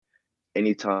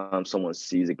anytime someone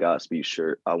sees a Godspeed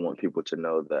shirt, I want people to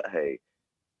know that, hey,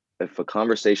 if a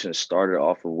conversation started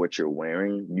off of what you're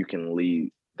wearing, you can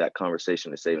lead that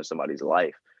conversation to saving somebody's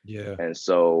life. Yeah. And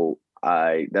so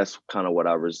that's kind of what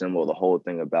I resemble the whole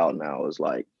thing about now is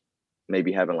like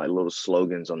maybe having like little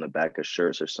slogans on the back of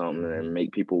shirts or something and Mhm.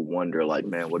 make people wonder like,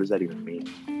 man, what does that even mean?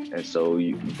 And so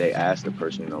they ask the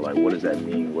person, like, what does that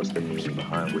mean? What's the meaning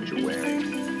behind what you're wearing?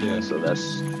 Yeah. And so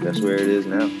that's where it is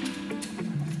now.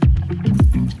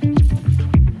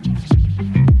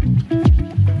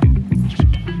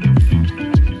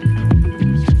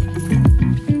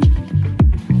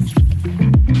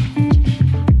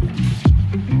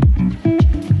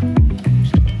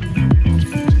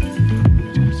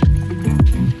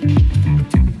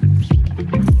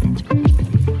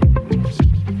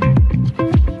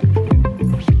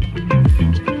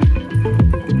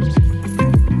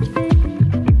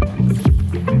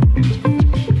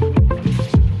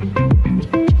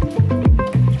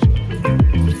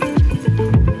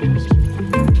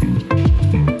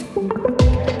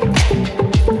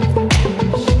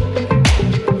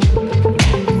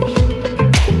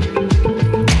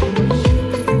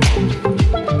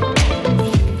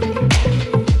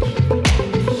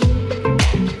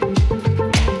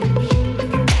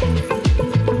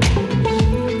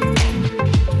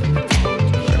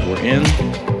 All right, we're in.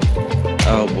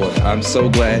 Oh boy, I'm so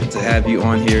glad to have you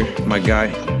on here, my guy.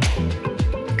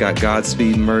 Got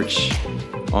Godspeed merch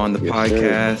on the Yes, sir.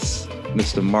 podcast,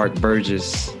 Mr. Mark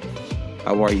Burgess.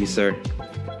 How are you, sir?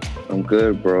 I'm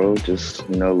good, bro. Just,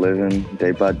 living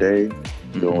day by day,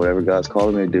 doing Mhm. whatever God's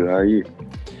calling me to do. How are you?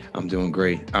 I'm doing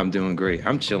great. I'm doing great.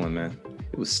 I'm chilling, man.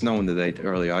 It was snowing today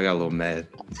earlier. I got a little mad.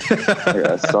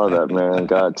 Yeah, I saw that, man.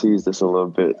 God teased us a little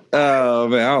bit. Oh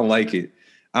man, I don't like it.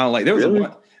 I don't like. There was a Really?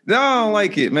 one. No, I don't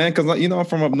like it, man. Because I'm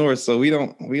from up north, so we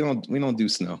don't do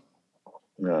snow.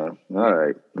 No. All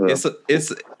right. Well, It's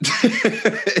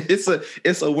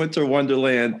it's a winter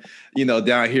wonderland,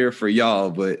 down here for y'all,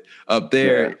 but up yeah.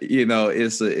 there,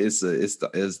 it's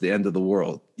the end of the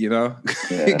world, Yeah.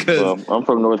 because Well, I'm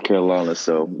from North Carolina,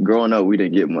 so growing up, we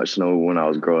didn't get much snow when I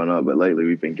was growing up, but lately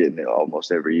we've been getting it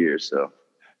almost every year. So,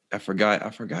 I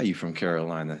forgot you from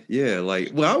Carolina. Yeah,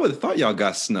 like, well, I would have thought y'all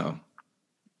got snow.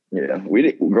 yeah, we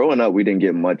didn't, growing up, we didn't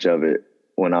get much of it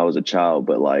when I was a child,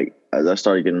 but like as I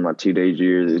started getting my teenage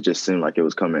years, it just seemed like it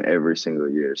was coming every single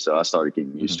year. So I started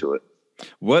getting used Mhm. to it.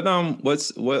 What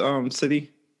city?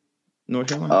 North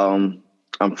Carolina. Um,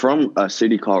 I'm from a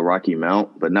city called Rocky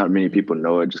Mount, but not many Mhm. people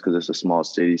know it just because it's a small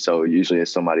city. So usually, if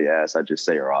somebody asks, I just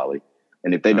say Raleigh,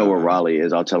 and if they know where Uh, Raleigh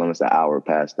is, I'll tell them it's an hour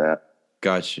past that.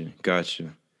 Gotcha.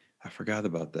 I forgot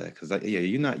about that because yeah,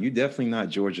 you definitely not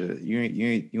Georgia. You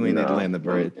ain't No, Atlanta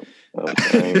bred.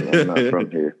 I'm not from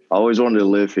here. I always wanted to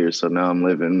live here, so now I'm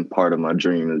living part of my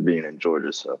dream is being in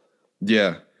Georgia. So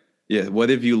Yeah, yeah. What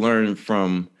have you learned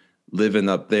from living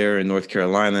up there in North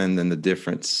Carolina, and then the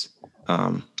difference,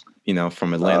 from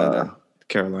Atlanta uh, to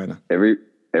Carolina? every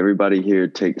everybody here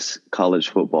takes college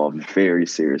football very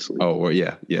seriously. Oh, well,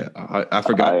 yeah. I I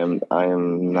forgot. am I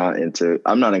am not into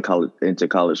I'm not in college into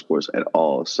college sports at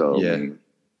all. So I Yeah, mean,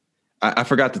 I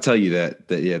forgot to tell you that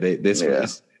yeah, this yeah.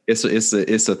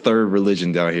 it's a third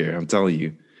religion down here. I'm telling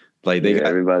you, like they Yeah, got.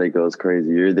 everybody goes crazy.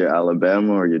 You're either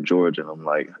Alabama or you're Georgia. I'm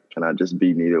like, can I just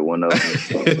be neither one of them?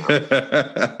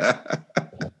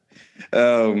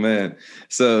 Oh man,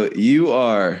 so you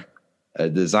are a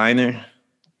designer,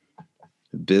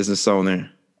 business owner, Mhm.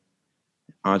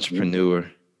 entrepreneur,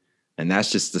 and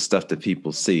that's just the stuff that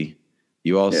people see.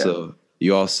 You Yeah. also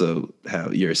you also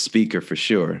have you're a speaker for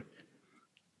sure,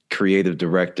 creative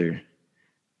director.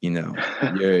 I'm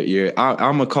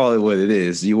gonna call it what it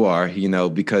is. You are,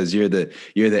 because you're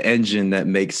the engine that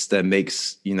makes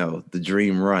the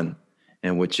dream run,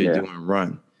 and what you're Yeah. doing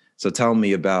run. So tell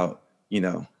me about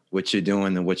what you're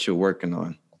doing and what you're working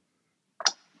on.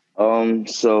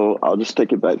 So I'll just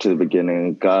take it back to the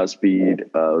beginning. Godspeed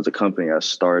was a company I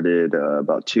started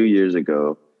about 2 years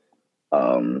ago.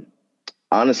 Um,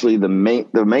 Honestly, the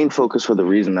main focus for the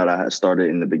reason that I had started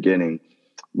in the beginning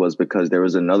was because there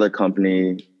was another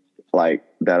company like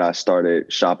that I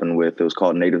started shopping with. It was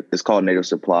called Native. It's called Native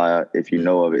Supply. If you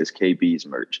know of it, it's KB's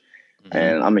merch, Mm-hmm.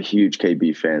 and I'm a huge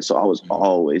KB fan, so I was Hmm.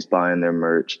 always buying their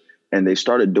merch. And they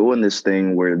started doing this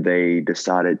thing where they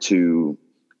decided to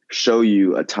show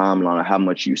you a timeline of how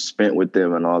much you spent with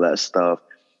them and all that stuff.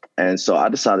 And so I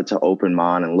decided to open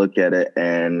mine and look at it.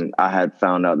 And I had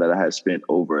found out that I had spent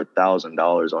over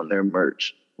 $1,000 on their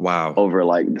merch Wow, over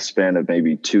like the span of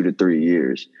maybe 2 to 3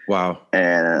 years. wow.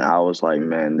 And I was like,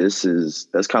 man, that's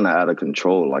kind of out of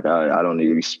control. Like I don't need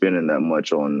to be spending that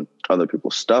much on other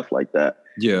people's stuff like that.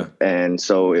 Yeah. And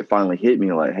so it finally hit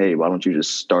me like, hey, why don't you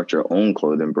just start your own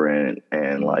clothing brand?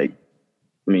 And like,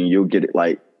 I mean, you'll get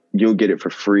it for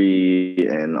free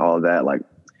and all that. Like,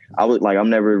 I'm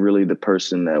never really the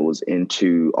person that was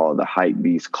into all the hype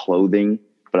beast clothing,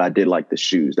 but I did like the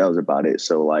shoes. That was about it.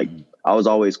 So like, I was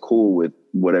always cool with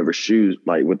whatever shoes,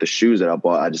 like with the shoes that I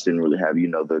bought. I just didn't really have,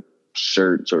 the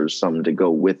shirts or something to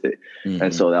go with it.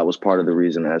 And so that was part of the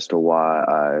reason as to why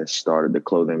I started the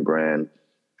clothing brand.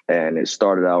 And it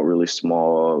started out really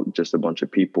small, just a bunch of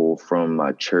people from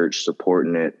my church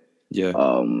supporting it. Yeah.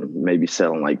 Maybe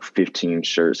selling like 15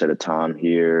 shirts at a time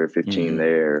here, 15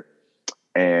 there.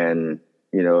 And,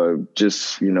 the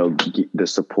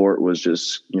support was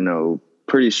just,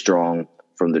 pretty strong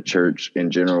from the church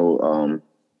in general.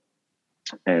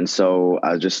 And so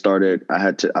I just started,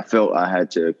 I felt I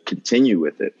had to continue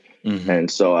with it. And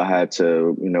so I had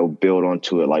to, build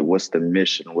onto it. Like, what's the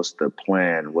mission? What's the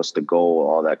plan? What's the goal?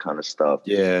 All that kind of stuff.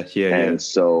 Yeah. And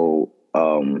so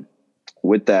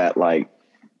with that, like,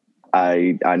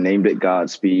 I named it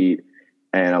Godspeed,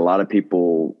 and a lot of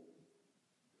people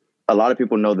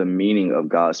know the meaning of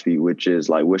Godspeed, which is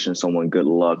like wishing someone good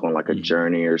luck on like a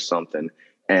journey or something.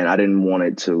 And I didn't want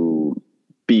it to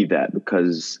be that,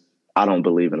 because I don't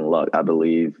believe in luck. I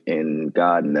believe in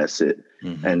God, and that's it.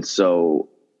 And so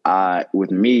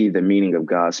with me, the meaning of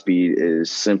Godspeed is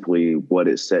simply what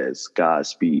it says: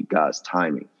 Godspeed, God's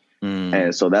timing.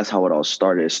 And so that's how it all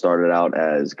started. It started out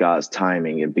as God's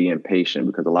timing and being patient,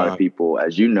 because a lot of people,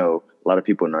 as you know, a lot of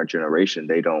people in our generation,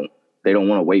 they don't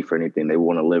want to wait for anything. They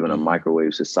want to live in a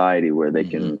microwave society where they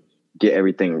can get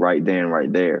everything right then,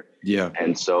 right there. Yeah.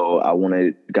 And so I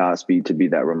wanted Godspeed to be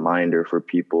that reminder for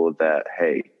people that,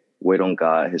 hey, wait on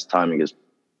God. His timing is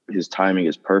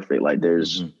perfect. Like,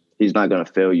 he's not going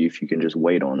to fail you if you can just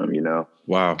wait on him,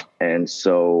 Wow. And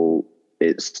so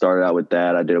it started out with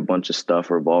that. I did a bunch of stuff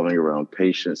revolving around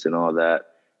patience and all that.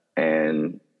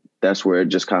 And that's where it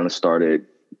just kind of started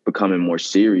becoming more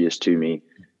serious to me.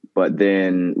 But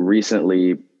then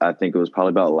recently, I think it was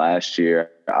probably about last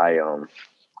year, I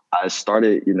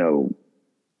started,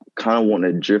 kind of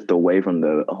wanting to drift away from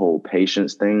the whole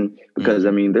patience thing, because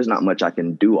I mean, there's not much I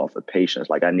can do off of patience.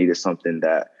 Like, I needed something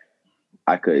that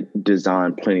I could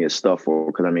design plenty of stuff for,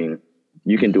 because I mean,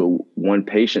 you can do one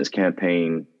patience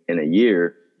campaign in a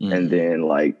year, and then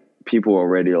like people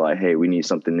already are like, hey, we need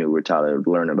something new. We're tired of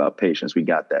learning about patience. We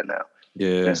got that now.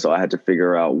 Yeah. And so I had to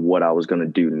figure out what I was going to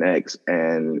do next.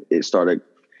 And it started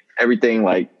everything,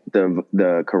 like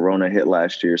the corona hit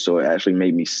last year. So it actually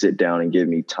made me sit down and give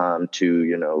me time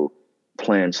to,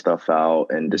 plan stuff out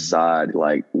and decide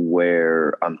like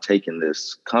where I'm taking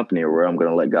this company, or where I'm going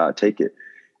to let God take it.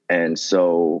 And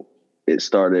so it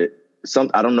started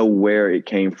I don't know where it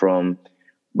came from,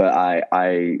 but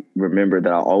I remember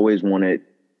that I always wanted,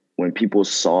 when people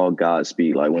saw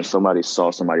Godspeed, like when somebody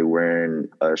saw somebody wearing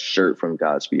a shirt from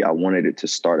Godspeed, I wanted it to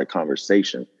start a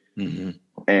conversation.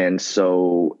 And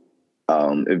so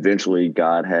eventually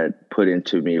God had put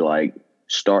into me, like,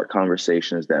 start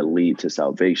conversations that lead to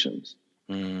salvations.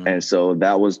 And so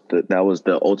that was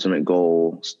the ultimate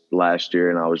goal last year.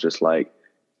 And I was just like,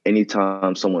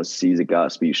 anytime someone sees a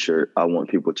Godspeed shirt, I want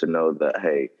people to know that,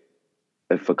 hey,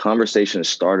 if a conversation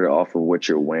started off of what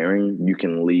you're wearing, you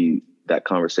can lead that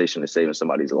conversation to saving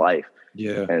somebody's life.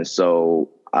 Yeah. And so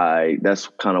that's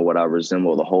kind of what I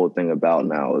resemble the whole thing about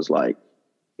now, is like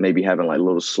maybe having like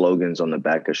little slogans on the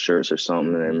back of shirts or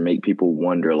something, and make people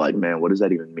wonder, like, man, what does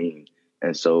that even mean?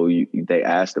 And so they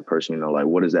ask the person, like,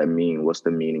 what does that mean? What's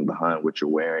the meaning behind what you're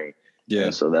wearing? Yeah.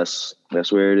 And so that's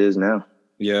where it is now.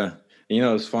 Yeah.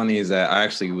 What's funny is that I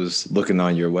actually was looking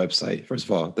on your website. First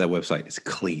of all, that website is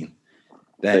clean.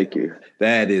 Thank you.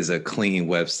 That is a clean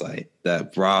website.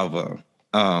 That bravo.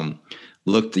 I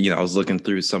was looking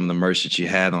through some of the merch that you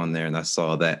had on there, and I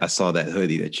saw that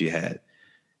hoodie that you had.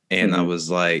 And I was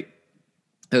like,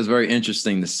 it was very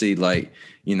interesting to see, like,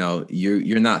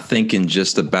 you're not thinking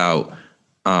just about,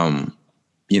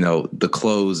 the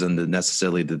clothes and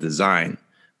necessarily the design,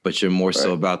 but you're more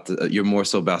so about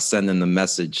sending the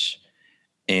message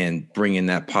and bringing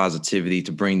that positivity,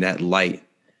 to bring that light,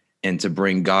 and to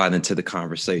bring God into the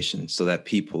conversation, so that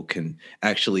people can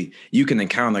you can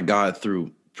encounter God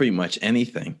through pretty much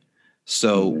anything.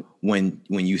 So when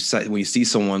you see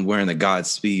someone wearing the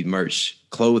Godspeed merch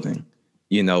clothing,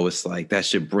 it's like that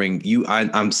should bring you.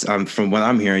 I'm from what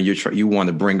I'm hearing, you want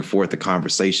to bring forth the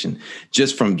conversation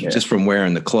just from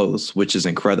wearing the clothes, which is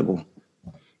incredible.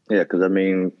 Yeah, because I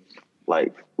mean,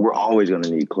 like, we're always going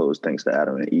to need clothes thanks to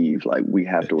Adam and Eve. Like, we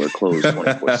have to wear clothes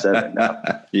 24/7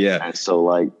 now. Yeah. And so,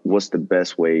 like, what's the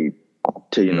best way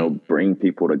to, you know, bring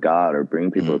people to God or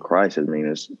bring people to Christ. I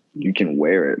mean, you can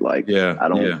wear it. Like, I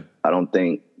don't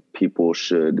think people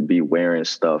should be wearing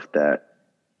stuff that,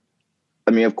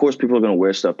 I mean, of course, people are going to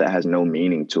wear stuff that has no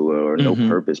meaning to it or no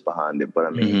purpose behind it. But I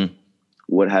mean,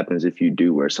 what happens if you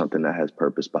do wear something that has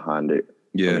purpose behind it?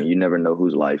 Yeah. I mean, you never know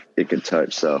whose life it could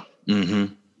touch. So,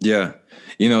 yeah.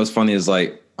 You know, what's funny is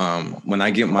like, when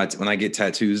I get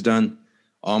tattoos done,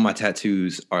 all my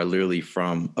tattoos are literally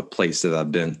from a place that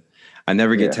I've been. I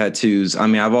never get tattoos. I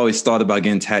mean, I've always thought about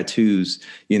getting tattoos,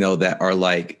 you know, that are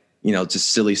like, you know, just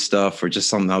silly stuff or just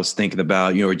something I was thinking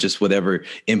about, you know, or just whatever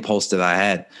impulse that I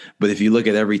had. But if you look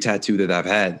at every tattoo that I've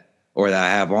had or that I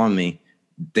have on me,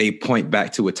 they point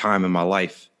back to a time in my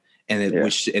life. And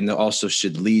it also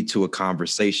should lead to a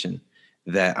conversation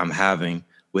that I'm having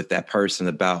with that person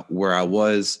about where I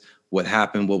was, what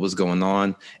happened, what was going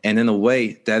on. And in a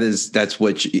way it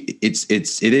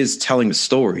is telling a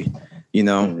story. You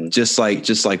know, just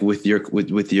like with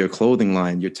your clothing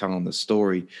line, you're telling the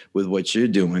story with what you're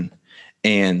doing.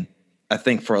 And I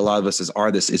think for a lot of us as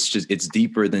artists, it's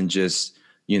deeper than just,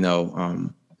 you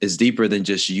know, it's deeper than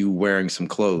just you wearing some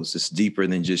clothes. It's deeper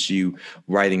than just you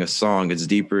writing a song. It's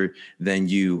deeper than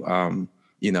you,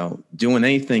 you know, doing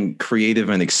anything creative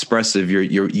and expressive.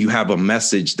 You have a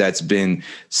message that's been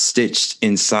stitched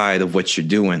inside of what you're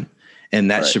doing, and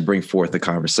that should bring forth a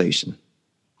conversation,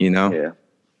 you know? Yeah.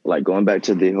 Like going back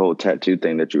to the whole tattoo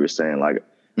thing that you were saying, like,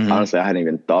 honestly, I hadn't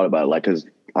even thought about it. Like, cause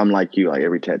I'm like you, like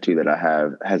every tattoo that I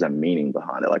have has a meaning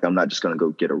behind it. Like, I'm not just going to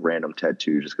go get a random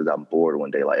tattoo just cause I'm bored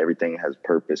one day. Like everything has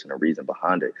purpose and a reason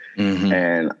behind it.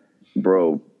 And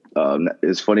bro,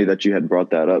 it's funny that you had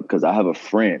brought that up. Cause I have a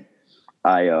friend.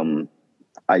 I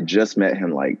just met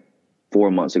him like 4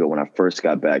 months ago when I first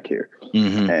got back here.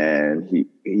 And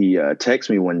he texts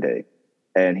me one day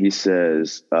and he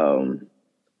says,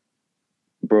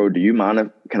 bro, do you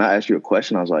mind can I ask you a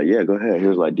question? I was like, yeah, go ahead. He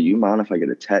was like, do you mind if I get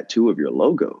a tattoo of your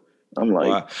logo? I'm like,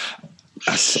 wow.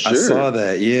 Sure. I saw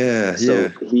that. Yeah. So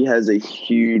he has a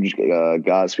huge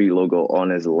Godspeed logo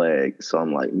on his leg. So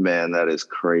I'm like, man, that is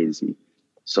crazy.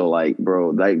 So like,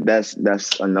 bro, like that's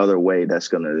another way that's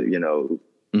going to, you know,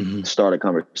 start a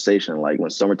conversation. Like when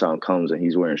summertime comes and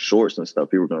he's wearing shorts and stuff,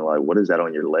 people are going to like, what is that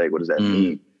on your leg? What does that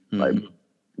mean?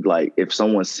 Like if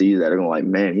someone sees that, they're gonna like,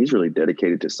 man, he's really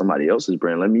dedicated to somebody else's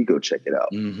brand. Let me go check it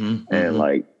out. And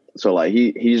like, so like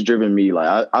he's driven me.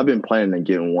 Like I've been planning on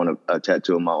getting a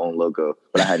tattoo of my own logo,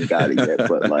 but I hadn't got it yet.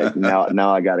 But like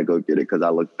now I got to go get it because I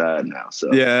look bad now.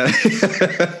 So yeah,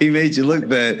 he made you look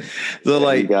bad. So yeah,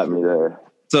 like, he got me there.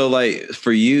 So like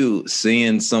for you,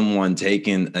 seeing someone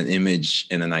taking an image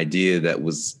and an idea that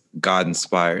was God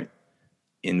inspired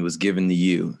and was given to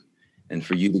you, and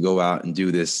for you to go out and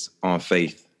do this on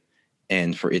faith,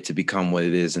 and for it to become what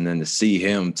it is, and then to see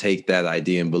him take that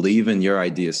idea and believe in your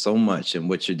idea so much and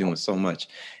what you're doing so much,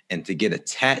 and to get a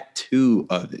tattoo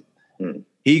of it.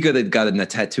 He could have gotten a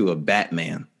tattoo of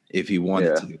Batman if he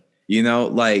wanted to. You know,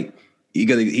 like he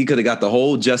could have got the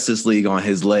whole Justice League on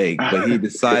his leg, but he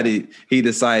decided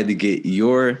to get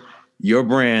your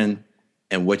brand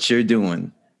and what you're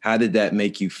doing. How did that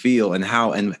make you feel? And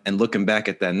how and looking back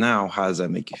at that now, how does that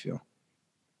make you feel?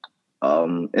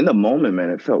 In the moment, man,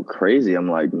 it felt crazy. I'm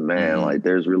like, man, like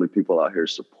there's really people out here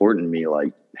supporting me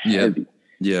like heavy.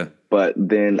 Yeah. But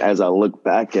then as I look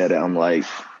back at it, I'm like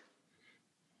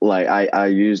I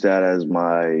use that as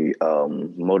my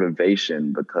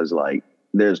motivation because like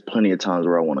there's plenty of times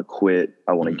where I want to quit.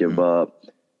 I want to give up.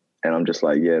 And I'm just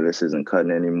like, yeah, this isn't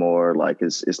cutting anymore. Like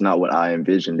it's not what I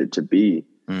envisioned it to be.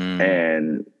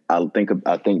 And I think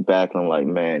back and I'm like,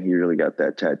 man, he really got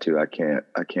that tattoo. I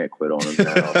can't quit on him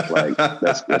now. Like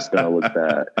that's gonna look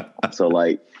bad. So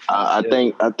like I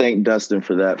thank Dustin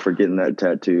for getting that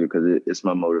tattoo because it's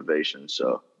my motivation.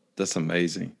 So that's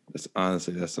amazing.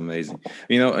 That's amazing.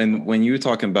 You know, and when you were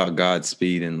talking about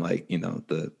Godspeed and like, you know,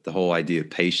 the whole idea of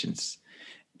patience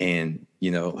and,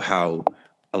 you know, how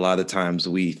a lot of times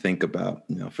we think about,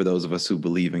 you know, for those of us who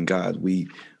believe in God,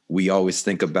 we always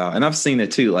think about, and I've seen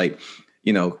it too, like,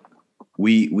 you know,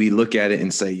 we look at it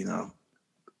and say, you know,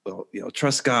 well, you know,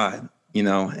 trust God, you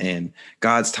know, and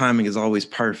God's timing is always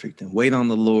perfect and wait on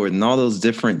the Lord and all those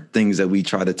different things that we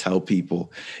try to tell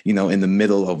people, you know, in the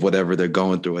middle of whatever they're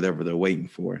going through, whatever they're waiting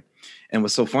for. And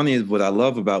what's so funny is what I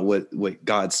love about what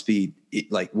Godspeed,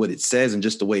 like what it says and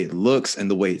just the way it looks and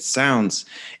the way it sounds.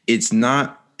 It's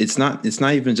not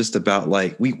even just about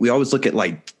like, we always look at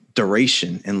like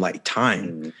duration and like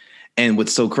time. And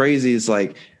what's so crazy is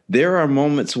like, there are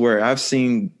moments where I've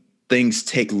seen things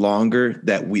take longer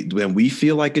than we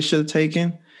feel like it should have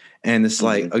taken. And it's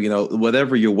like, you know,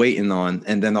 whatever you're waiting on,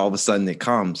 and then all of a sudden it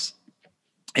comes.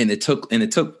 and it took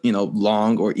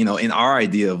long, or in our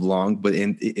idea of long, but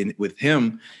in with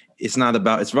him, it's not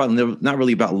not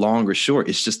really about long or short.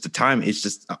 It's just the time. It's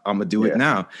just, I'm gonna do it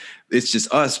now. It's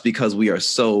just us, because we are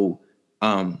so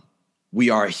we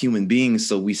are human beings,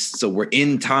 so we're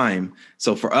in time.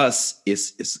 So for us,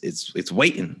 it's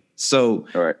waiting. So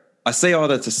All right. I say all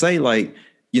that to say, like,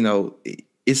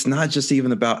 it's not just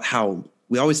even about how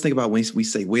we always think about when we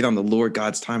say wait on the Lord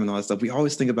God's time and all that stuff. We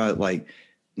always think about it like,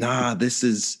 nah,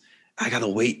 I gotta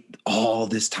wait all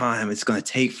this time. It's gonna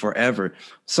take forever.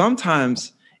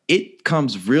 Sometimes it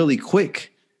comes really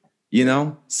quick,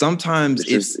 Sometimes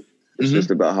it's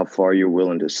just about how far you're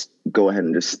willing to go ahead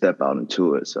and just step out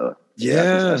into it. So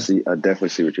I definitely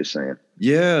see what you're saying.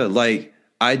 Yeah, like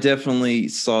I definitely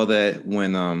saw that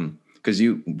when because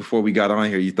before we got on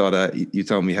here, you told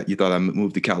me you thought I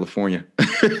moved to California.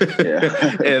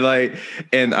 Yeah.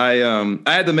 and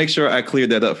I had to make sure I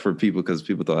cleared that up for people, because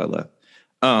people thought I left.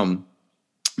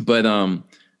 But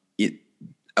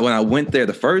when I went there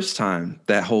the first time,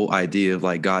 that whole idea of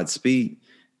like Godspeed,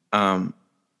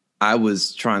 I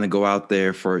was trying to go out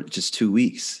there for just 2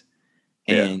 weeks,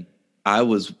 and I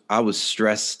was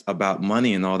stressed about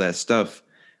money and all that stuff,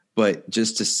 but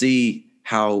just to see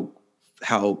how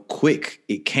quick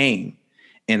it came,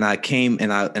 and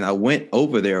I went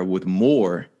over there with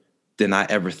more than I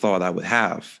ever thought I would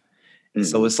have. Mm-hmm.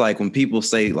 So it's like when people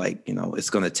say, like, it's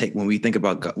going to take, when we think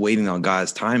about waiting on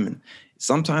God's timing,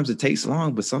 sometimes it takes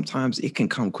long, but sometimes it can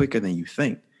come quicker than you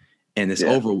think. And it's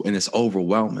it's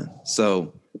overwhelming.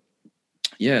 So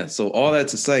yeah. So all that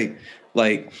to say,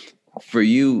 like, for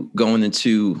you going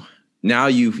into, now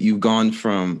you've gone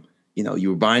from, you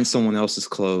were buying someone else's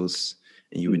clothes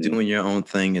and you were doing your own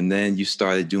thing. And then you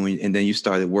started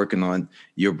working on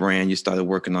your brand. You started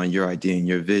working on your idea and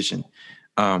your vision.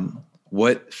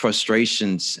 What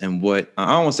frustrations and I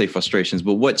don't want to say frustrations,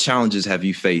 but what challenges have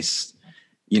you faced,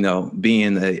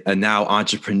 being a now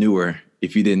entrepreneur,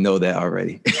 if you didn't know that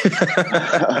already?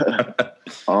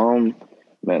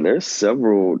 Man, there's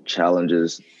several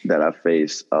challenges that I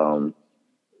face.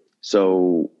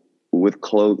 So with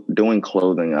doing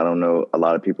clothing, I don't know, a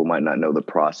lot of people might not know the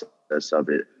process of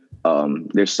it.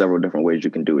 There's several different ways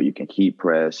you can do it. You can heat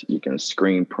press, you can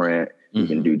screen print, you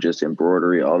can do just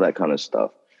embroidery, all that kind of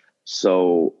stuff.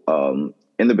 So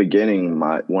in the beginning,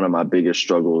 one of my biggest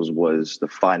struggles was the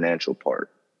financial part.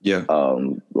 Yeah.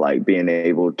 Like being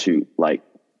able to, like,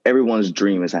 everyone's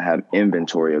dream is to have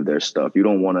inventory of their stuff. You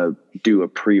don't want to do a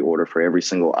pre-order for every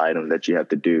single item that you have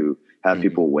to do, have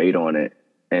people wait on it.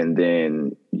 And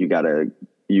then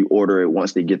you order it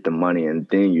once they get the money, and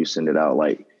then you send it out.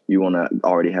 Like, you want to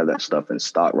already have that stuff in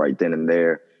stock right then and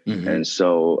there. Mm-hmm. And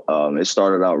so it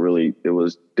started out it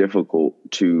was difficult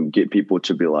to get people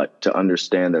to be like, to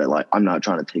understand that, like, I'm not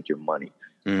trying to take your money.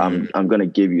 Mm-hmm. I'm going to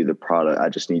give you the product. I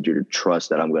just need you to trust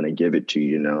that I'm going to give it to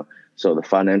you, So the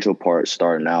financial part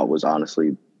starting out was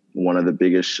honestly one of the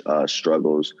biggest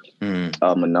struggles.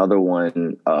 Mm-hmm. Another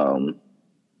one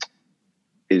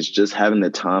is just having the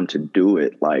time to do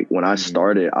it. Like, when I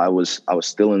started, I was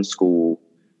still in school,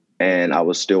 and I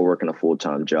was still working a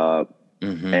full-time job.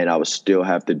 Mm-hmm. And I would still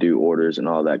have to do orders and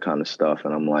all that kind of stuff.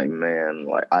 And I'm like, man,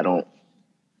 like, I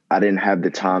didn't have the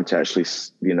time to actually,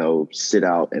 sit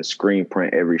out and screen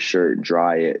print every shirt,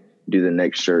 dry it, do the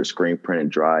next shirt, screen print and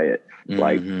dry it. Mm-hmm.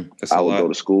 Like, I would go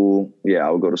to school. Yeah,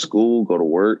 I would go to school, go to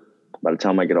work. By the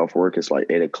time I get off work, it's like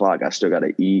 8:00. I still got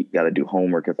to eat, got to do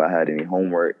homework if I had any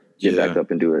homework, get back up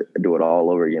and do it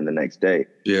all over again the next day.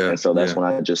 Yeah. And so that's when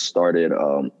I just started.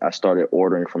 I started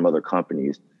ordering from other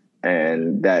companies.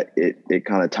 And that it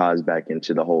kind of ties back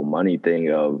into the whole money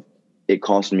thing of, it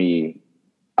cost me,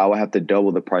 I would have to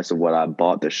double the price of what I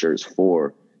bought the shirts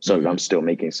for, so that I'm still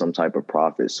making some type of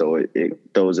profit. So it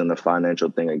throws in the financial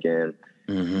thing again.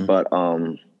 Mm-hmm. But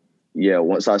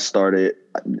once I started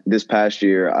this past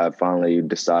year, I finally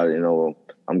decided,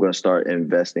 I'm going to start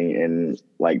investing in,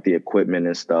 like, the equipment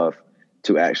and stuff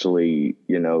to actually,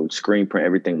 screen print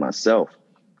everything myself.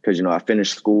 Because, I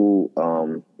finished school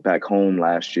back home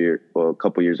last year, or a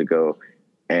couple years ago,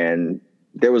 and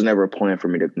there was never a plan for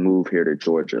me to move here to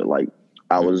Georgia. Like,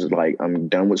 I was like, I'm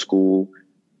done with school,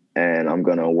 and I'm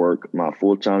going to work my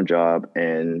full-time job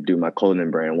and do my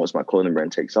clothing brand. Once my clothing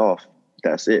brand takes off,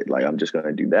 that's it. Like, I'm just going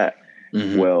to do that.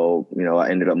 Mm-hmm. Well, I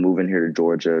ended up moving here to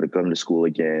Georgia to come to school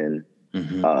again,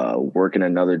 working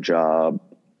another job,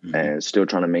 and still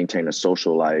trying to maintain a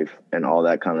social life and all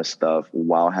that kind of stuff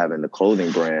while having the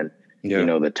clothing brand.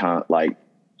 The time, like,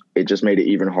 it just made it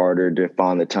even harder to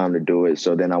find the time to do it.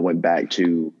 So then I went back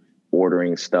to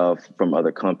ordering stuff from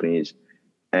other companies.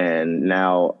 And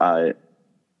now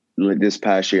this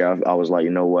past year, I was like, you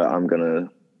know what, I'm going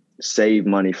to save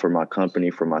money for my company,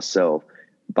 for myself,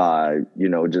 by, you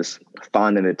know, just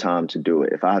finding the time to do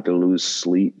it. If I have to lose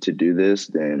sleep to do this,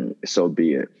 then so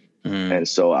be it. And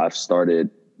so I've started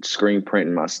screen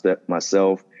printing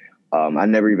myself. I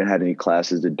never even had any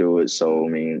classes to do it. So, I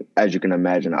mean, as you can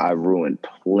imagine, I ruined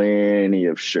plenty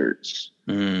of shirts.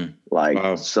 Like,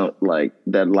 Wow. so, like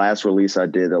that last release I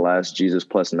did, the last Jesus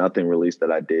Plus Nothing release that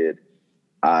I did,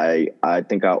 I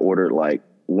think I ordered, like,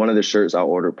 one of the shirts I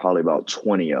ordered probably about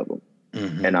 20 of them.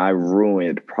 And I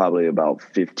ruined probably about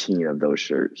 15 of those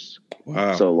shirts.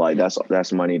 Wow. So, like,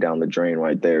 that's money down the drain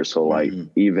right there. So, like,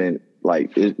 even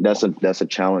like that's a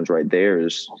challenge right there,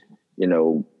 is, you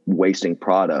know, wasting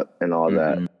product and all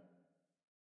that.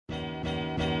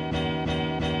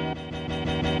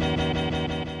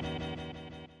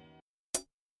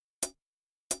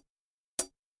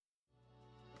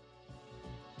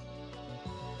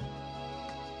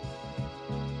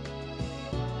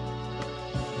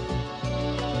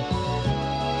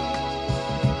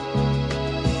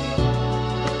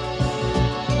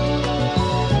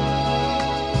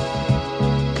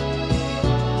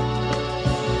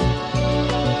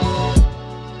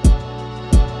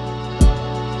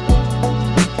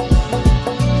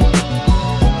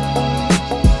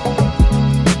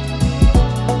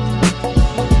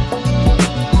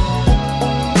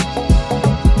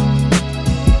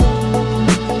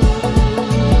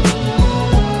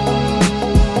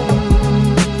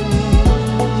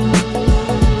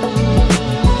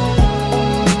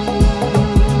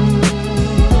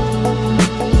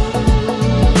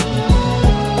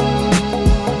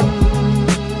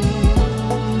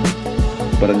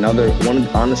 But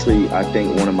honestly, I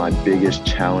think one of my biggest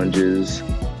challenges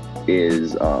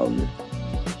is,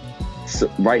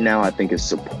 right now, I think, is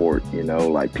support. You know,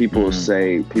 like, people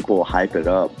hype it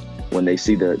up when they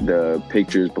see the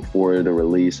pictures before the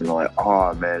release, and they're like,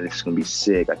 oh man, this is gonna be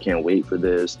sick. I can't wait for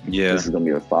this. Yeah. This is gonna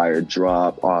be a fire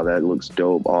drop. Oh, that looks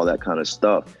dope. All that kind of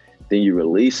stuff. Then you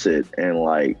release it, and,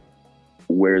 like,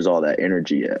 where's all that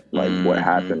energy at? Like, what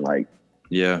happened? Like,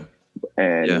 yeah.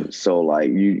 And so, like,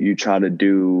 you try to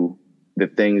do the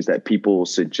things that people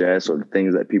suggest, or the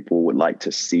things that people would like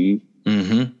to see.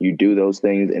 You do those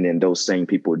things, and then those same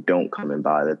people don't come and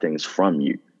buy the things from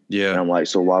you. Yeah. And I'm like,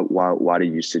 so why do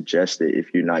you suggest it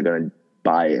if you're not going to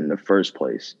buy it in the first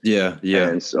place? Yeah. Yeah.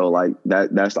 And so, like,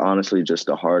 that's honestly just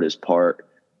the hardest part.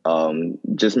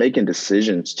 Just making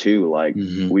decisions too. Like,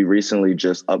 we recently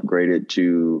just upgraded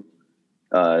to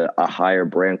a higher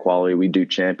brand quality. We do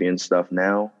champion stuff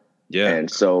now. Yeah.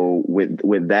 And so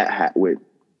with that,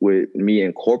 with me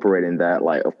incorporating that,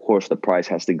 like, of course the price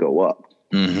has to go up.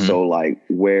 So, like,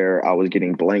 where I was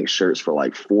getting blank shirts for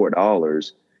like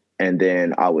 $4, and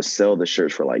then I would sell the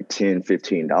shirts for like $10,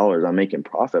 $15, I'm making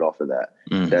profit off of that.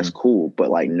 That's cool. But,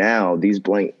 like, now these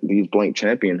blank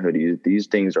champion hoodies, these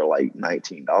things are like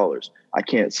 $19. I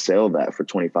can't sell that for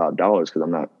 $25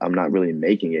 because I'm not really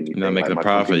making anything. You're not making like, a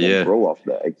profit. Yeah. Grow off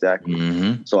that.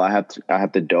 Exactly. So I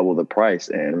have to double the price.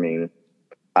 And I mean,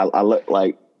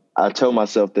 I tell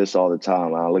myself this all the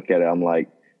time. I look at it, I'm like,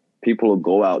 people will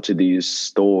go out to these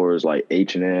stores like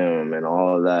H&M and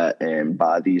all of that and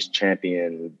buy these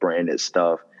champion branded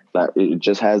stuff. Like, it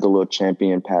just has the little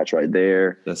champion patch right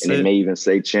there. It may even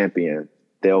say champion.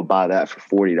 They'll buy that for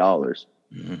 $40.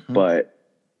 But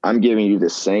I'm giving you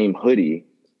the same hoodie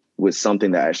with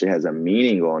something that actually has a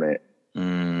meaning on it.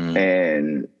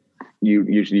 And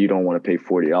you don't want to pay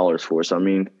 $40 for it. So, I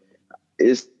mean,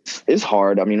 it's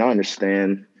hard. I mean, I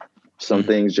understand some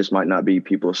things just might not be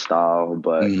people's style,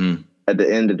 but at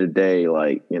the end of the day,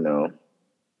 like, you know,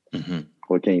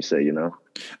 what can you say, you know?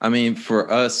 I mean,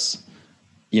 for us,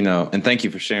 you know, and thank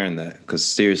you for sharing that, because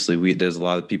seriously, there's a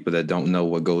lot of people that don't know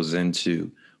what goes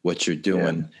into what you're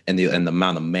doing, and the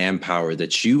amount of manpower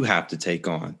that you have to take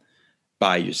on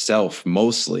by yourself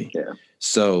mostly. Yeah.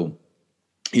 So,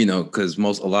 you know, because you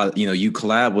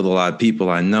collab with a lot of people,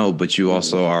 I know, but you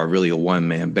also are really a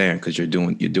one-man band because you're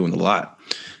doing a lot.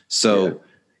 So,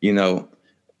 you know,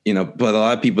 but a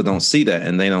lot of people don't see that,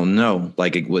 and they don't know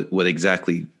like what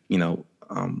exactly, you know,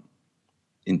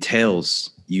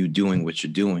 entails you doing what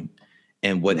you're doing,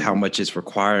 and how much it's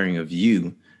requiring of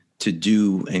you to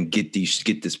do and get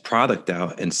this product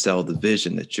out and sell the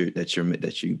vision that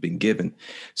you've been given.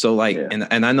 So, like,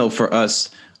 and I know for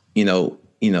us, you know,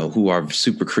 who are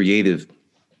super creative,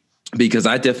 because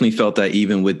I definitely felt that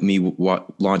even with me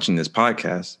launching this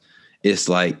podcast, it's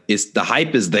like, the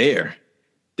hype is there.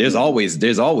 There's always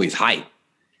hype,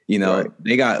 you know,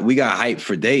 we got hype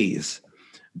for days,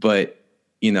 but,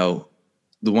 you know,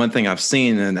 the one thing I've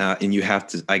seen and you have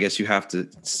to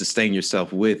sustain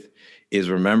yourself with is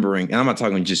remembering, and I'm not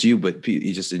talking just you, but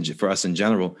for us in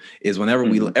general, is whenever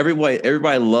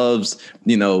everybody loves,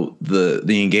 the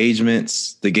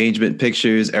engagement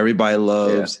pictures. Everybody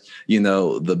loves,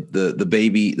 the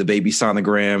baby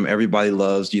sonogram. Everybody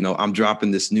loves, I'm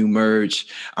dropping this new merch.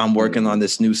 I'm working on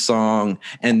this new song.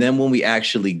 And then when we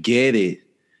actually get it,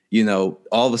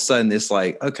 all of a sudden it's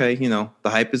like, okay, the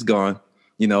hype is gone,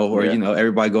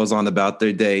 everybody goes on about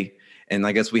their day. And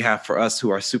I guess we have, for us who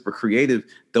are super creative,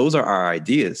 those are our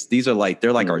ideas. They're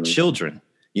like our children,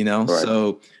 Right.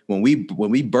 So when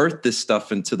we birth this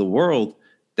stuff into the world,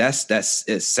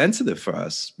 it's sensitive for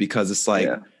us, because it's like,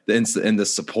 and the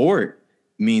support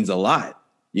means a lot,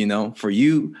 for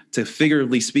you to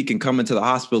figuratively speak and come into the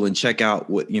hospital and check out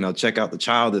the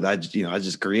child that I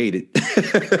just created.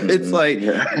 It's like,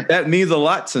 that means a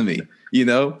lot to me.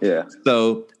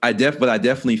 So I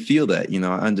definitely feel that, I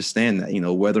understand that,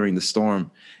 weathering the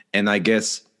storm. And I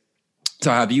guess,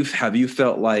 so have you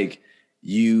felt like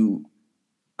you,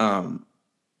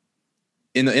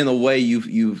 in a way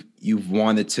you've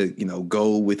wanted to,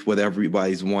 go with what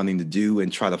everybody's wanting to do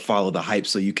and try to follow the hype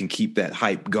so you can keep that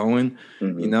hype going?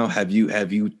 Have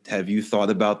you thought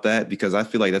about that? Because I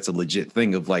feel like that's a legit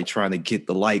thing of like trying to get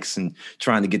the likes and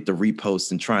trying to get the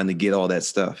reposts and trying to get all that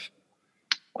stuff.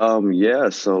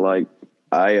 So like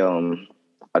I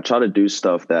try to do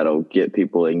stuff that'll get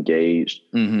people engaged.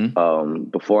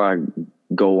 Before I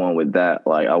go on with that,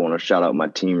 like, I want to shout out my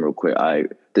team real quick.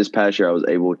 This past year I was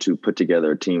able to put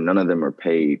together a team. None of them are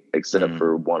paid except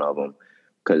for one of them,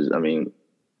 because I mean,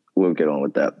 we'll get on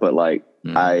with that. But like,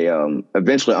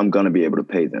 eventually I'm going to be able to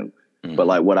pay them. But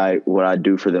like what I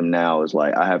do for them now is,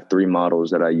 like, I have 3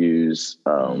 models that I use.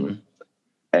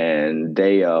 And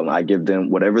they, I give them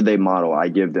whatever they model. I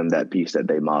give them that piece that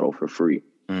they model for free.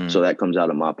 So that comes out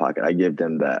of my pocket. I give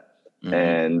them that.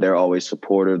 And they're always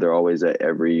supportive. They're always at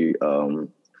every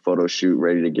photo shoot,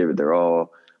 ready to give it their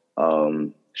all.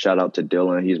 Shout out to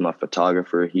Dylan. He's my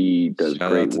photographer. He does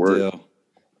great work.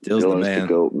 Dylan's the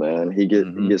GOAT, man. He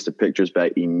gets the pictures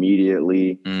back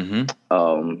immediately.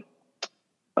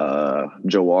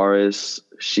 Jawaris,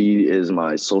 she is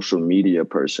my social media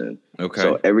person. Okay.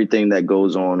 So everything that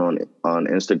goes on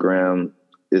Instagram,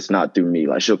 it's not through me.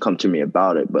 Like, she'll come to me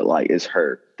about it, but like, it's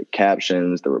her. The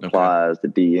captions, the replies, the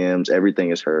DMs,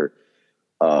 everything is her.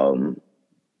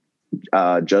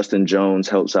 Justin Jones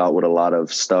helps out with a lot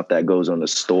of stuff that goes on the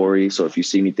story. So if you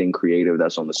see anything creative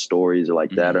that's on the stories or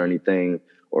like that, or anything,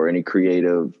 or any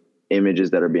creative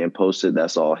images that are being posted,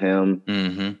 that's all him.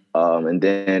 And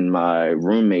then my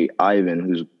roommate Ivan,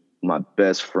 who's my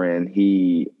best friend,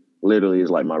 he literally is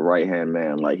like my right hand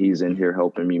man. Like, he's in here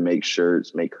helping me make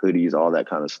shirts, make hoodies, all that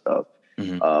kind of stuff.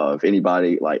 If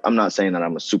anybody, like, I'm not saying that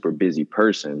I'm a super busy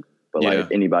person, but like,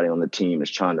 if anybody on the team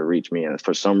is trying to reach me and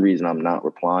for some reason I'm not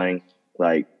replying,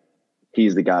 like,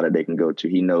 he's the guy that they can go to.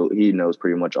 He knows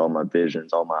pretty much all my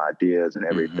visions, all my ideas and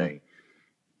everything.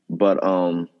 But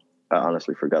I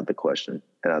honestly forgot the question,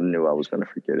 and I knew I was going to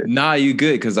forget it. Nah, you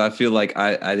good, because I feel like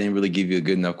I didn't really give you a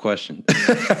good enough question.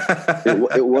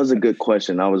 It was a good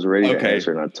question. I was ready to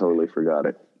answer, and I totally forgot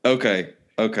it. Okay.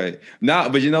 Nah,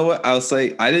 but you know what? I'll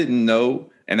say I didn't know,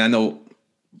 and I know,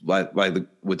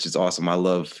 which is awesome. I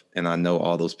love and I know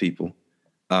all those people,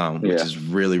 which is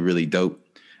really, really dope.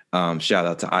 Shout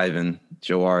out to Ivan,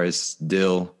 Joaris,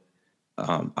 Dill,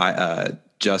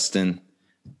 Justin,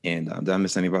 and did I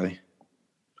miss anybody?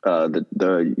 I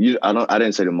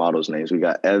didn't say the models' names. We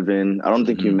got Evan. I don't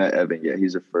think you met Evan yet.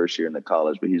 He's a first year in the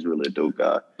college, but he's really a dope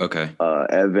guy. Okay.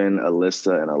 Evan,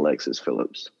 Alyssa, and Alexis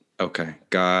Phillips. Okay.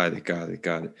 Got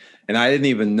it. And I didn't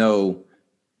even know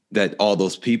that all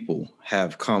those people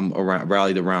have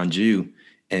rallied around you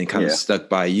and kind of stuck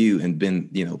by you and been,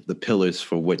 the pillars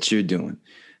for what you're doing.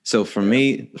 So for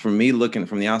me looking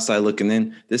from the outside looking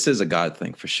in, this is a God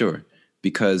thing for sure.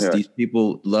 Because these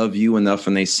people love you enough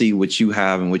and they see what you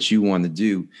have and what you want to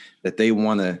do, that they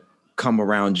want to come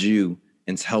around you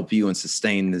and help you and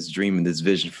sustain this dream and this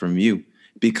vision from you.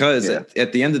 Because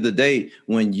at the end of the day,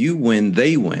 when you win,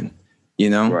 they win,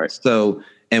 Right. So,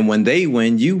 and when they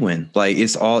win, you win. Like,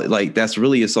 it's all like, that's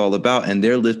really, it's all about, and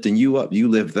they're lifting you up. You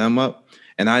lift them up.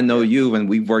 And I know you, and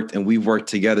we've worked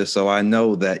together. So I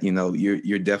know that,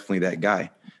 you're definitely that guy.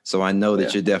 So I know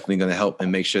that you're definitely going to help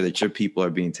and make sure that your people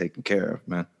are being taken care of,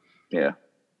 man. Yeah.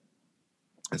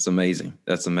 That's amazing.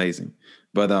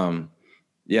 But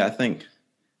I think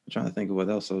I'm trying to think of what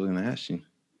else I was going to ask you.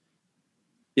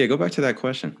 Yeah, go back to that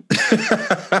question.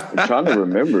 I'm trying to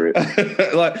remember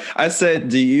it. Like I said,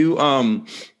 do you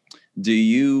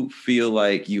feel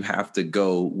like you have to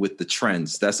go with the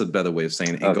trends? That's a better way of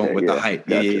saying it. And go with the hype.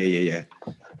 Gotcha. Yeah.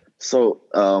 So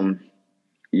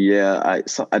Yeah,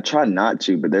 I try not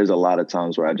to, but there's a lot of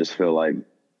times where I just feel like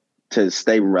to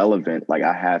stay relevant, like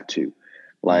I have to.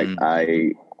 Like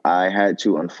Mm-hmm. I had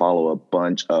to unfollow a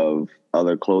bunch of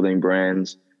other clothing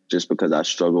brands just because I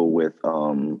struggle with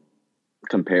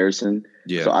comparison.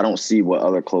 So Yeah. I don't see what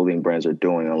other clothing brands are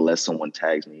doing unless someone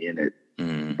tags me in it.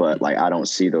 But like Mm-hmm. I don't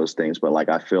see those things. But like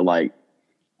I feel like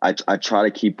I try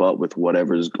to keep up with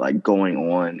whatever's like going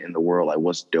on in the world, like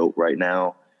what's dope right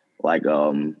now. Like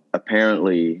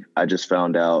apparently I just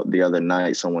found out the other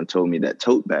night someone told me that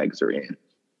tote bags are in.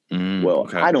 Well,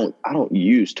 Okay. I don't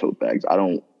use tote bags. I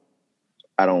don't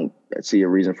see a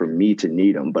reason for me to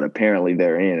need them, but apparently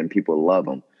they're in and people love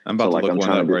them. I'm So about to like look one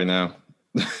up right now.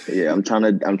 yeah, I'm trying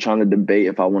to debate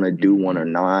if I want to do one Mm-hmm. or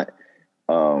not.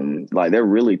 Like they're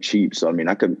really cheap. So I mean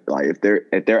I could like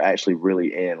if they're actually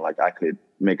really in, like I could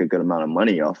make a good amount of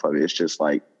money off of it. It's just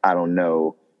like I don't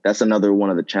know. That's another one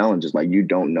of the challenges. Like you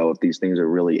don't know if these things are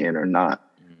really in or not.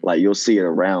 Like you'll see it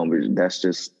around, but that's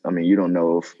just I mean, you don't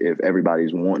know if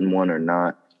everybody's wanting one or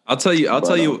not. But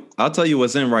I'll tell you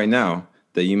what's in right now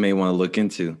that you may want to look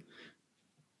into.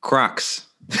 Crocs.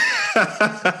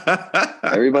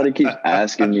 everybody keeps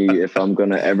asking me if I'm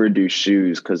gonna ever do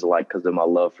shoes because of my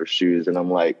love for shoes, and I'm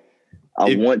like,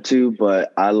 I If want to,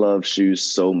 but I love shoes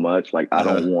so much. Like uh I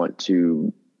don't want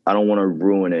to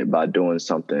ruin it by doing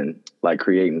something like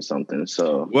creating something.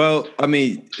 So Well, I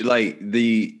mean, like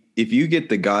if you get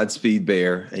the Godspeed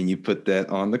bear and you put that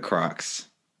on the Crocs,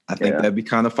 I think yeah, that'd be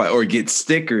kind of fun. Or get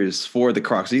stickers for the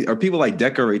Crocs. Or people like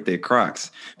decorate their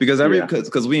Crocs yeah,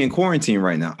 because we in quarantine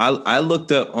right now. I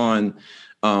looked up on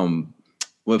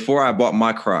before I bought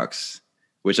my Crocs,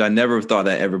 which I never thought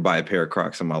I'd ever buy a pair of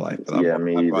Crocs in my life, but yeah, I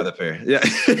me bought either. a pair.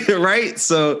 Yeah, right.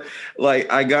 So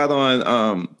like I got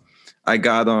on. I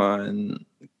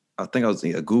think I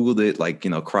Googled it like,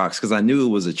 Crocs, because I knew it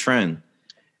was a trend,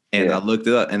 and I Yeah, looked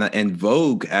it up, and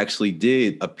Vogue actually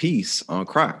did a piece on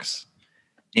Crocs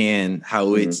and how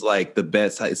hmm, it's like the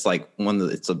best. It's like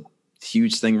it's a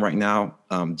huge thing right now.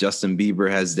 Justin Bieber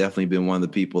has definitely been one of the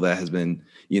people that has been,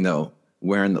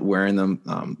 wearing them.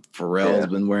 Pharrell's yeah,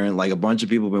 been wearing, like a bunch of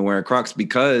people have been wearing Crocs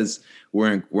because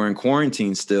we're in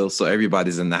quarantine still. So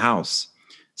everybody's in the house.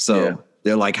 yeah, So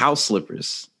they're like house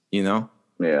slippers.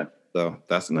 yeah, So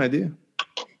that's an idea.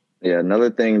 yeah. Another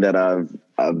thing that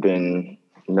I've been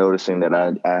noticing that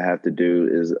I have to do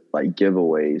is like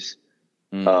giveaways.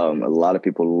 Mm. A lot of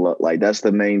people like that's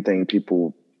the main thing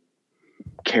people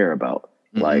care about.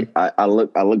 Like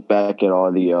Mm-hmm. I look back at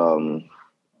all the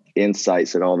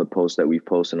insights and all the posts that we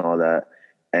post and all that,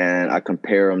 and I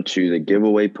compare them to the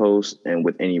giveaway post and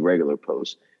with any regular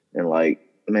post. And like,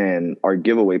 man, our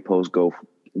giveaway posts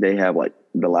they have like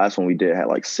the last one we did had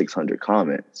like 600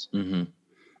 comments. Mm-hmm.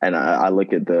 And I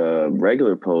look at the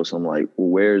regular post, I'm like, well,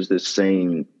 where's this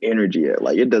same energy at?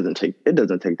 Like, it doesn't take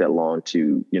that long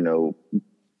to,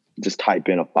 just type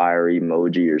in a fire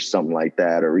emoji or something like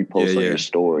that, or Yeah, repost on your yeah.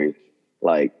 story.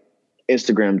 Like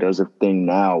Instagram does a thing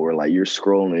now where like you're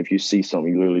scrolling, if you see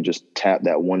something, you literally just tap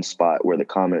that one spot where the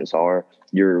comments are,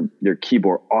 your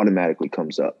keyboard automatically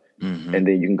comes up, Mm-hmm. and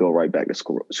then you can go right back to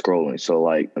scrolling. So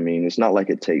like, I mean, it's not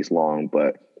like it takes long,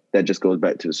 but that just goes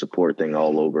back to the support thing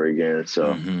all over again.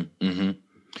 So Mm-hmm.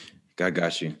 Mm-hmm. I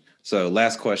got you. So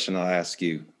last question I'll ask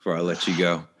you before I let you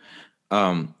go.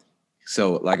 Um,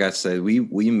 so like I said, we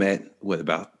met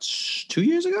about 2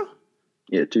 years ago?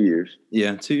 yeah, 2 years.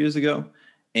 Yeah, 2 years ago.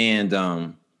 And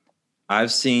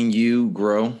I've seen you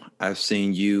grow. I've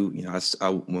seen you,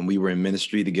 when we were in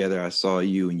ministry together, I saw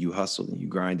you and you hustled and you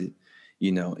grinded,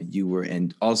 and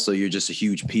and also you're just a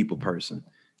huge people person.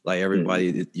 Like Mm-hmm.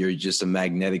 everybody, you're just a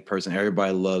magnetic person.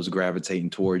 Everybody loves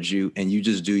gravitating towards you, and you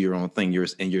just do your own thing. You're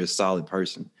a solid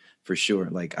person for sure.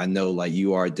 Like I know, like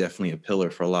you are definitely a pillar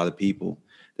for a lot of people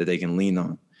that they can lean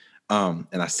on.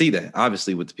 And I see that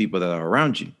obviously with the people that are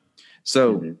around you.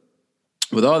 So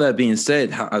Mm-hmm. with all that being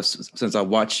said, since I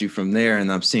watched you from there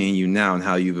and I'm seeing you now and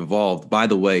how you've evolved. By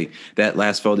the way, that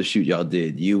last photo shoot y'all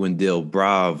did, you and Dill,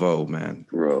 bravo, man.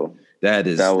 Bro, That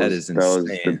is that was the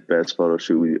insane. best photo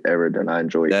shoot we've ever done. I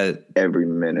enjoyed That every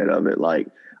minute of it. Like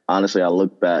honestly, I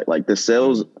look back, like the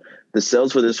sales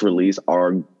for this release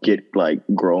are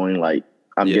growing. Like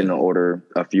I'm yeah, getting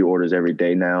a few orders every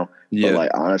day now. But yeah.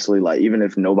 like honestly, like even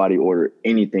if nobody ordered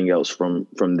anything else from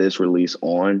this release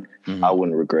on, I Mhm.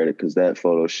 wouldn't regret it because that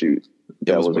photo shoot, It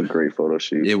that was was a worth. great photo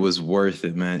shoot. It was worth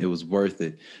it, man. It was worth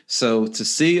it. So to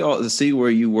see where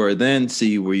you were then,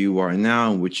 see where you are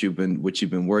now, and what you've been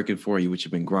working for, what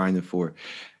you've been grinding for.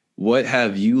 What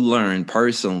have you learned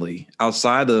personally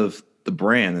outside of the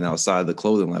brand and outside of the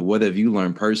clothing? Like, what have you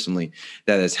learned personally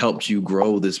that has helped you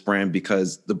grow this brand?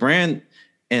 Because the brand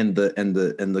and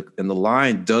the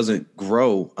line doesn't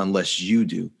grow unless you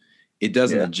do. It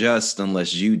doesn't adjust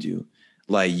unless you do.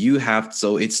 Like you have,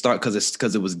 so it start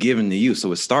because it was given to you.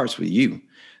 So it starts with you.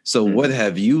 So what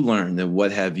have you learned, and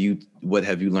what have you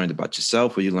learned about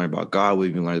yourself? What you learned about God? What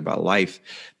have you learned about life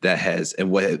that has,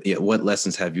 and what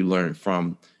lessons have you learned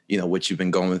from, what you've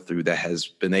been going through that has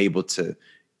been able to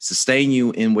sustain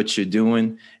you in what you're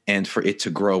doing and for it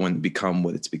to grow and become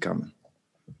what it's becoming?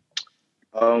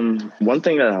 One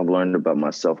thing that I've learned about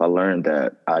myself, I learned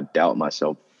that I doubt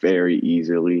myself very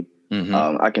easily.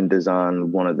 I can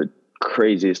design one of the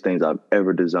craziest things I've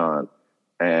ever designed,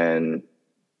 and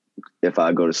if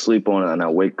I go to sleep on it and I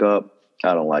wake up,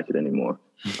 I don't like it anymore.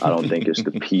 I don't think it's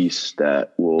the piece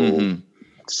that will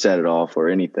set it off or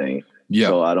anything. Yeah.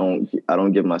 So I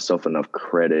don't give myself enough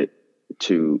credit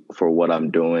for what I'm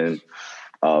doing.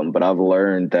 But I've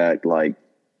learned that like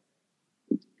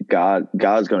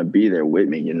God's going to be there with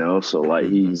me, So like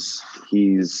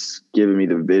he's giving me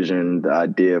the vision, the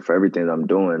idea for everything that I'm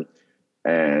doing.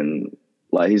 And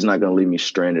like, he's not going to leave me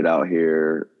stranded out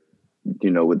here,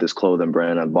 with this clothing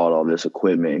brand. I bought all this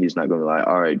equipment. He's not going to be like,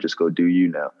 all right, just go do you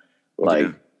now. Like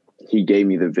he gave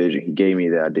me the vision. He gave me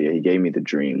the idea. He gave me the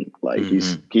dream. Like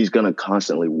he's going to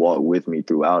constantly walk with me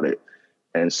throughout it.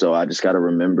 And so I just got to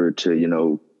remember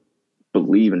to,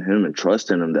 believe in him and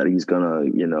trust in him that he's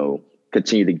going to,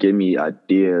 continue to give me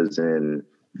ideas and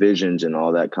visions and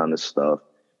all that kind of stuff.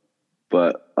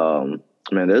 But,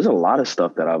 man, there's a lot of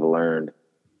stuff that I've learned.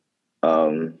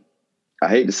 I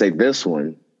hate to say this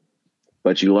one,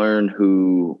 but you learn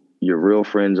who your real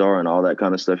friends are and all that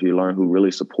kind of stuff. You learn who really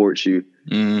supports you.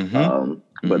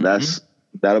 But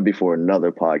that'll be for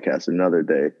another podcast, another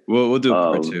day. We'll do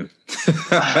part two.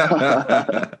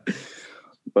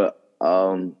 But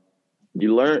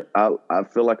you learn. I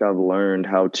feel like I've learned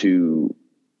how to.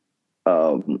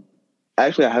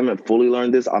 Actually, I haven't fully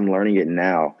learned this. I'm learning it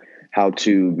now. How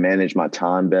to manage my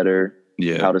time better.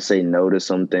 Yeah. How to say no to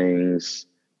some things.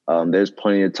 There's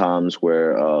plenty of times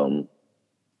where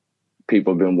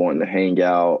people have been wanting to hang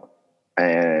out,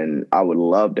 and I would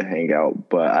love to hang out,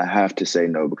 but I have to say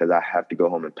no because I have to go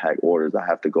home and pack orders. I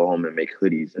have to go home and make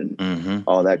hoodies and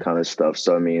all that kind of stuff.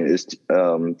 So, I mean,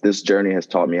 this journey has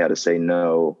taught me how to say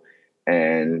no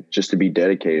and just to be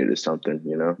dedicated to something,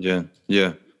 Yeah.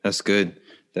 Yeah. That's good.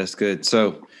 That's good.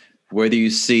 So where do you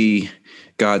see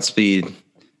Godspeed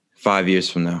 5 years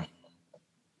from now?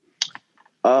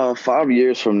 5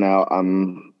 years from now,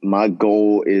 my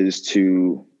goal is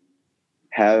to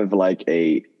have like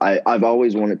I've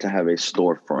always wanted to have a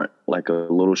storefront, like a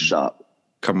little shop.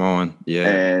 Come on. Yeah.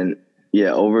 And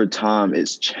over time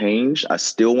it's changed. I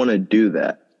still want to do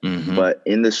that. But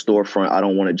in the storefront, I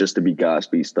don't want it just to be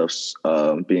Godspeed stuff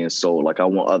being sold. Like I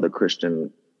want other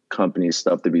Christian companies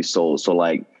stuff to be sold. So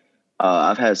like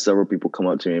I've had several people come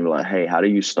up to me and be like, hey, how do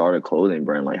you start a clothing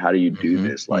brand? Like, how do you do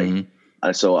this? Like,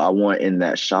 and so I want in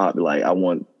that shop, like I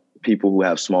want people who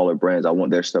have smaller brands, I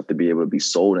want their stuff to be able to be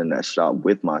sold in that shop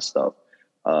with my stuff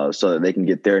so that they can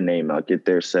get their name out, get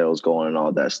their sales going and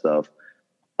all that stuff.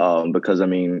 Because I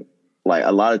mean, like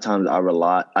a lot of times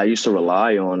I used to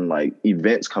rely on like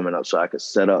events coming up so I could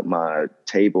set up my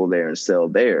table there and sell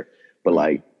there. But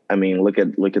like, I mean, look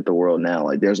at the world now.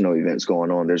 Like there's no events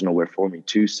going on. There's nowhere for me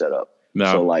to set up. No,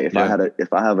 so like if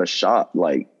I have a shop,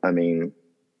 like, I mean,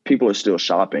 people are still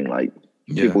shopping. Like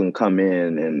people can come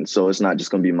in, and so it's not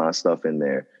just going to be my stuff in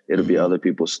there. It'll be other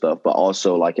people's stuff, but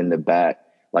also like in the back,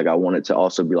 like I want it to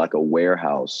also be like a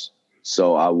warehouse.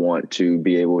 So I want to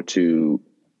be able to,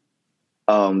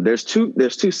 there's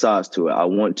two sides to it. I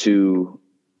want to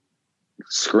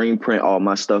screen print all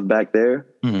my stuff back there.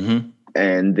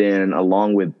 And then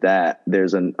along with that,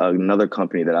 there's another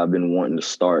company that I've been wanting to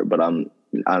start, but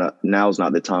now's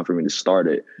not the time for me to start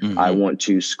it. I want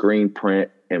to screen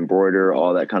print, embroider,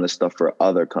 all that kind of stuff for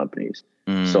other companies.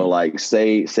 So like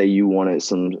say you wanted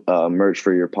some merch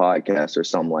for your podcast or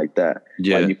something like that.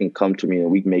 Like you can come to me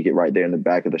and we can make it right there in the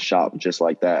back of the shop, just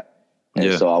like that.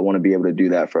 And so I want to be able to do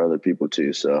that for other people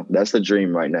too. So that's the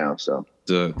dream right now. So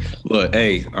look,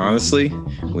 hey, honestly,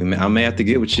 I may have to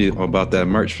get with you about that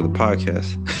merch for the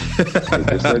podcast.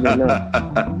 Just let me know.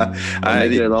 I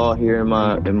get it all here in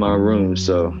my room.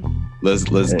 So let's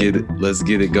get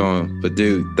it going. But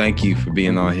dude, thank you for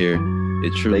being on here.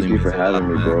 It truly thank you for having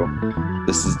me, bro.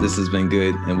 This has been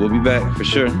good, and we'll be back for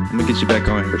sure. I'm gonna get you back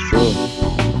on for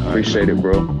sure. Appreciate it,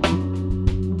 bro.